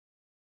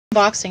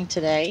Unboxing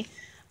today.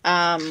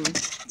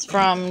 It's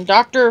from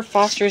Dr.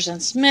 Foster's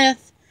and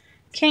Smith.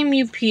 Came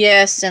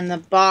UPS and the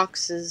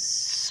box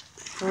is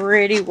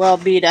pretty well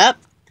beat up.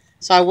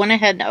 So I went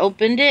ahead and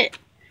opened it.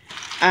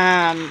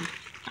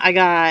 I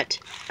got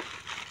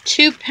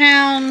 2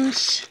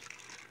 pounds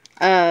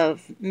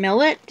of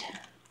millet.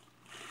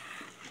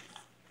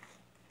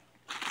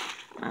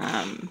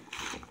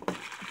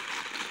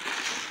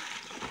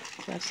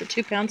 That's the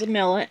 2 pounds of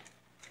millet.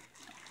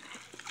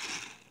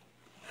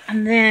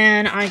 And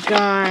then I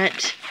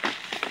got,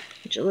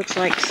 which it looks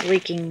like it's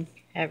leaking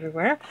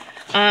everywhere.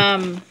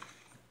 I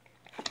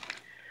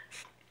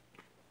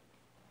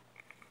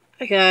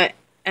got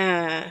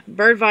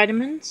bird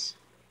vitamins.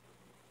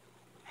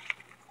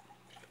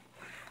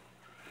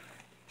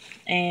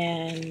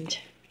 And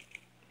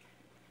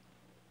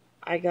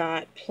I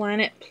got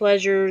Planet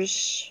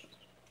Pleasures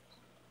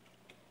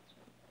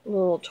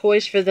little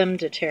toys for them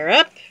to tear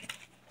up.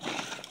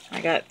 I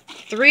got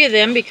 3 of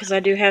them because I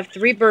do have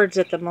 3 birds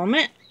at the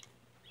moment.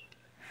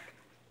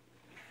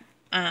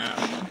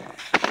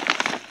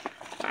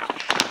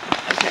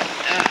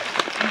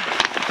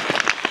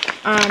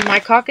 My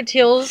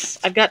cockatiels,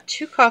 I've got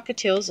 2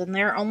 cockatiels and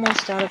they're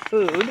almost out of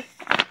food.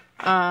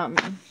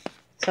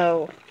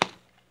 So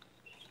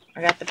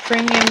I got the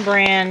premium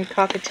brand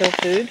cockatiel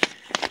food.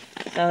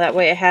 So that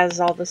way it has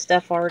all the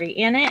stuff already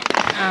in it.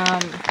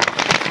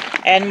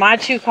 And my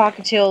 2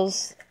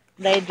 cockatiels,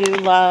 they do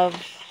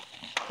love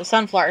the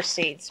sunflower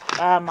seeds.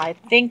 I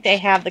think they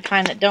have the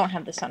kind that don't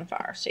have the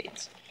sunflower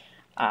seeds.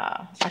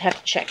 I'd have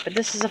to check. But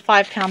this is a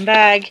 5-pound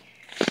bag,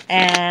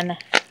 and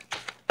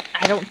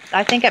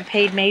I think I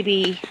paid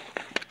maybe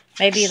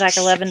like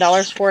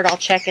 $11 for it. I'll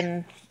check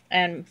and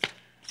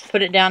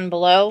put it down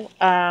below.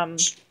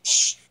 But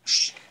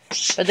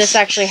this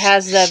actually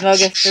has the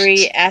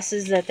omega-3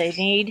 acids that they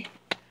need,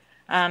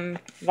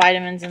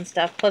 vitamins and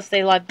stuff. Plus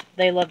they love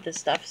this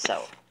stuff,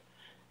 so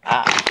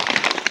I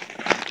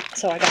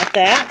got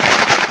that.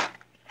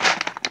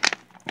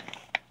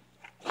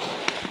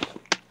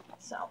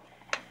 So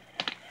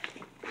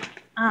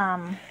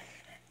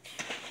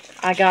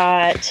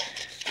I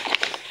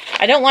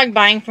don't like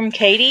buying from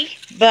Katie,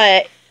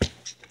 but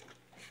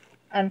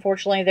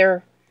unfortunately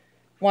they're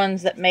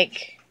ones that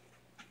make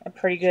a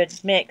pretty good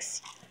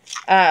mix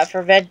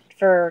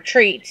for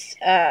treats.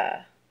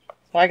 So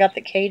I got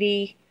the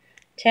Katie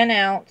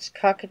 10-ounce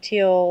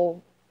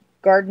cockatiel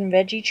garden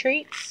veggie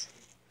treats.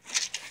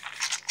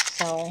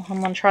 So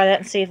I'm gonna try that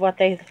and see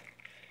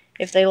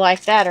if they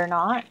like that or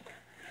not.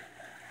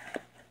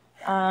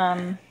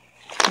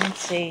 Let's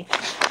see.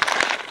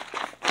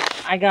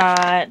 I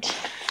got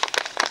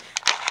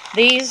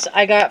these.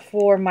 I got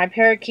for my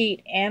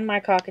parakeet and my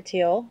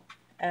cockatiel.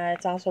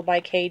 It's also by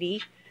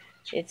Katie.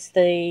 It's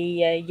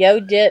the Yo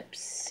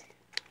Dips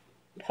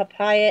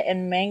papaya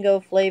and mango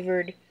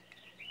flavored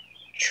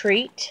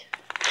treat.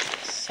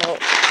 So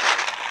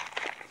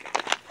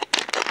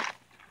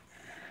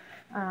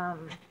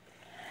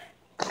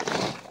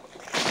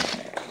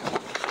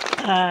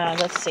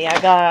let's see. I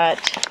got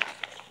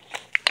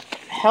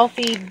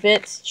Healthy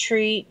Bits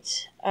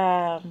treat.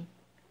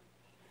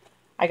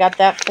 I got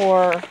that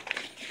for.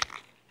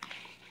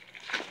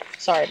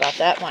 Sorry about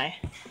that.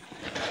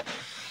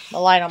 The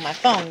light on my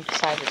phone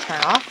decided to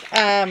turn off.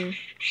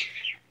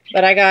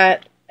 But I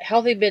got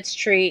Healthy Bits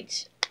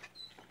treat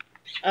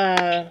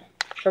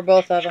for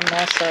both of them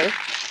also.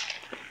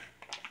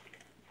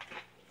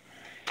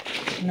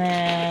 And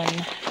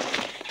then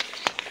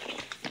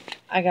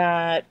I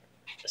got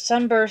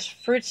Sunburst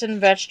fruits and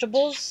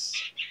vegetables.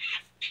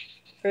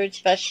 Fruits,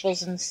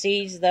 vegetables, and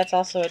seeds. That's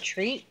also a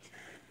treat.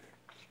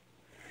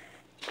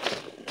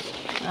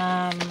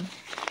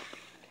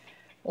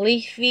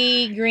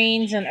 Leafy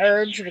greens and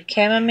herbs with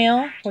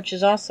chamomile, which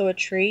is also a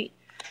treat.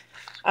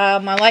 I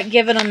like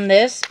giving them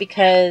this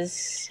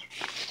because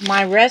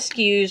my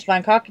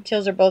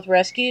cockatiels are both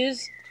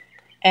rescues,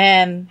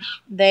 and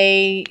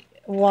they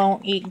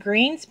won't eat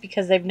greens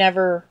because they've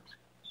never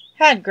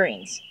had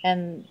greens,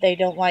 and they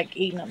don't like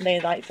eating them.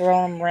 They like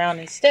throwing them around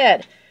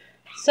instead.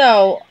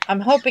 So I'm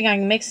hoping I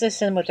can mix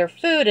this in with their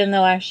food and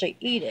they'll actually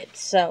eat it.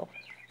 So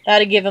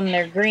that'll give them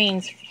their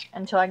greens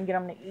until I can get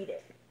them to eat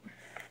it.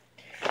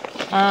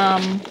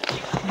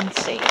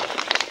 Let's see.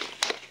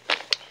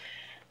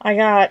 I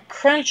got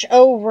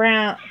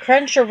Crunch-A-Rounds,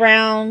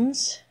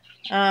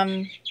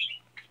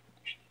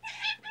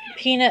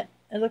 peanut.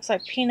 It looks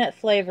like peanut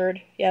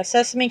flavored. Yeah,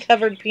 sesame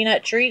covered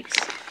peanut treats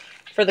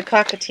for the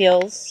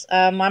cockatiels.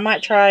 I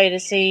might try to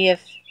see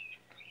if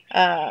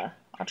my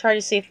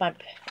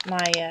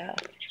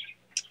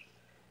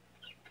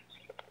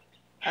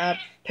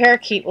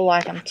parakeet will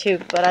like them too,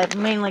 but I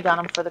mainly got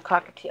them for the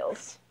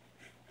cockatiels.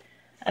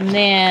 And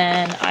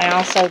then I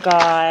also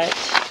got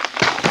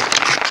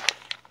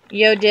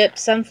Yo Dip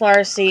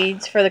sunflower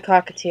seeds for the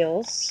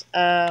cockatiels.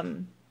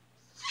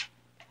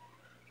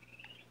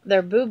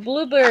 They're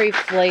blueberry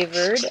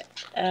flavored.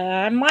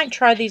 I might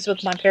try these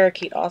with my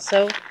parakeet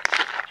also.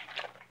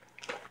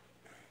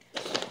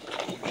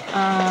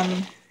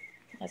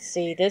 Let's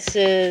see. This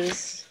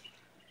is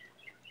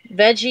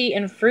veggie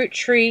and fruit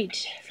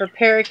treat for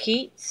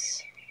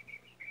parakeets.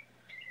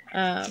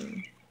 So,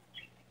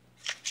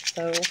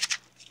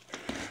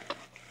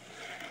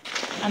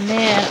 and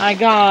then I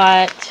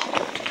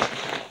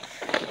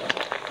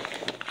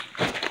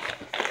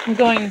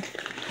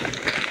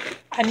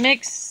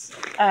mix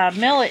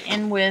millet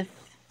in with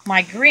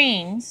my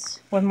greens,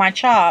 with my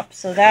chop,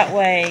 so that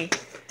way,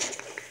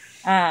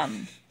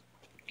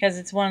 because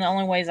it's one of the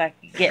only ways I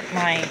can get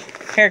my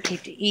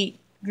parakeet to eat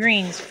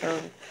greens for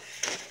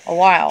a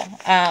while.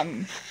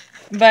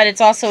 But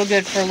it's also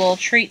good for a little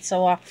treat,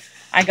 so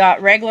I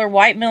got regular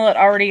white millet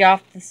already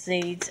off the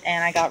seeds,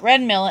 and I got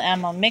red millet, and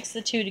I'm going to mix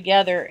the two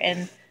together,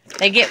 and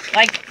they get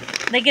a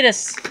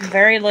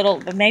very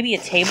little, maybe a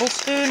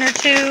tablespoon or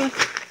two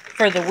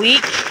for the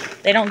week.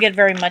 They don't get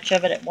very much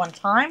of it at one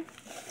time.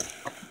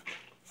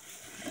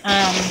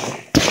 I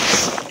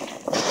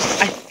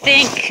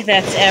think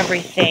that's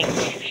everything.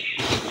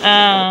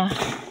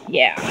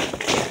 Yeah.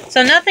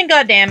 So nothing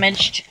got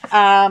damaged.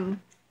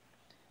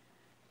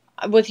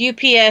 With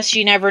UPS,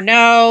 you never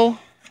know.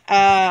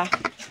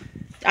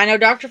 I know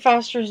Dr.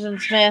 Foster's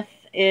and Smith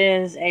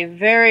is a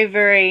very,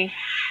 very,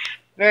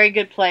 very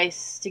good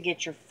place to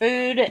get your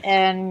food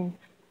and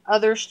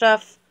other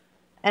stuff,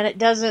 and it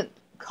doesn't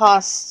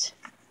cost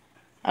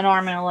an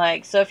arm and a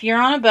leg. So if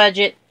you're on a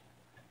budget,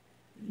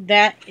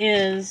 that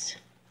is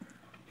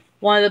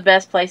one of the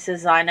best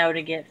places I know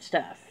to get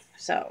stuff.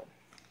 So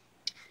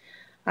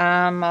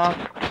I'll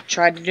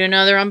try to do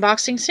another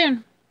unboxing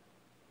soon.